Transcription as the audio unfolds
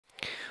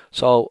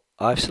So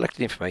I've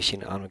selected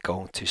information and I'm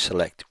going to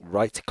select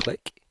right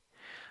click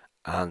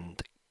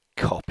and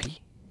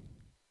copy,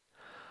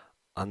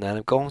 and then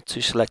I'm going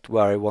to select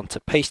where I want to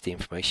paste the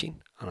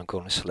information, and I'm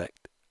going to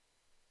select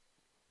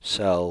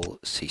cell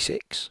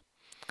C6,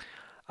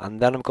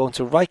 and then I'm going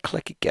to right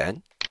click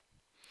again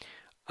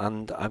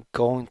and I'm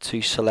going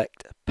to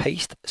select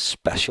paste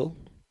special.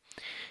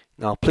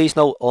 Now please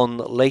note, on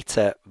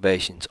later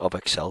versions of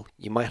Excel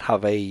you might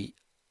have a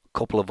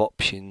couple of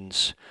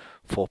options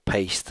for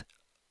paste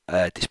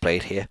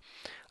displayed here,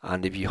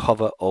 and if you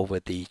hover over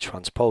the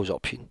transpose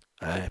option,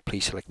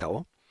 please select that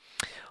one.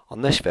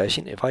 On this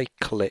version, if I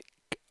click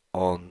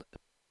on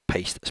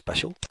paste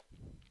special,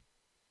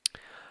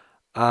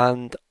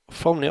 and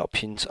from the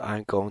options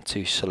I'm going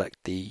to select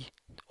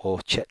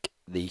check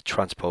the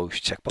transpose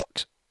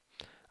checkbox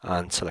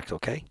and select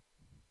OK,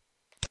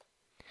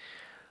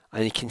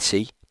 and you can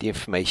see the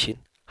information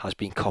has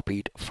been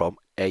copied from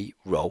a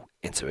row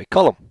into a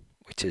column,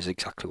 which is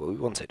exactly what we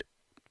wanted.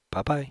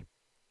 Bye bye.